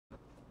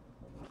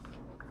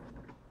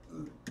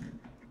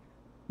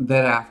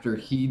that after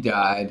he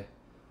died,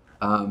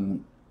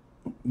 um,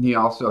 he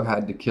also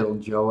had to kill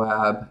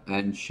Joab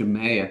and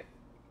Shimei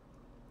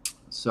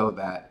so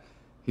that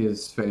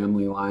his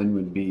family line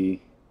would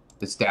be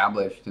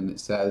established. And it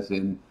says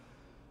in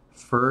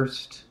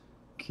First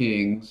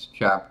Kings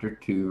chapter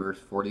 2, verse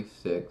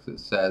 46, it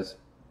says,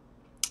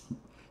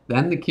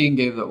 Then the king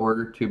gave the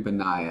order to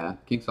Benaiah.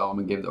 King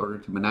Solomon gave the order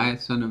to Benaiah,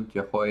 son of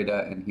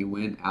Jehoiada, and he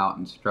went out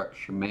and struck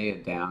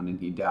Shemaiah down, and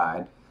he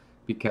died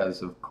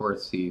because, of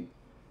course, he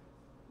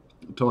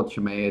told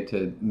Shemaiah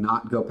to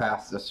not go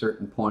past a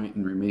certain point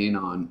and remain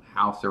on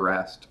house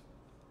arrest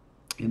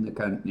in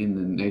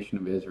the nation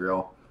of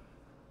Israel,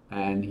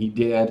 and he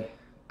did.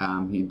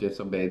 He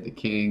disobeyed the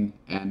king,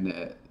 and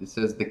it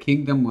says the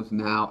kingdom was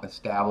now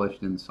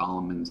established in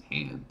Solomon's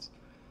hands.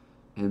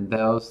 And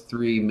those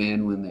three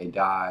men, when they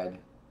died,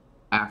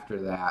 after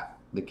that,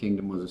 the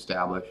kingdom was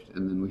established,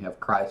 and then we have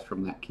Christ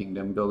from that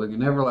kingdom, building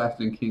an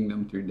everlasting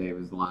kingdom through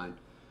David's line.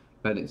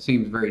 But it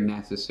seems very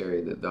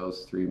necessary that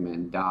those three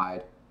men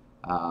died.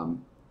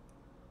 Um,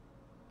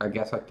 I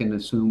guess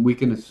we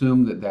can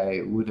assume that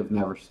they would have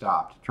never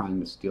stopped trying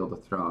to steal the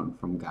throne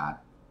from God.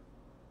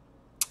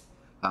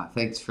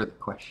 Thanks for the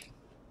question.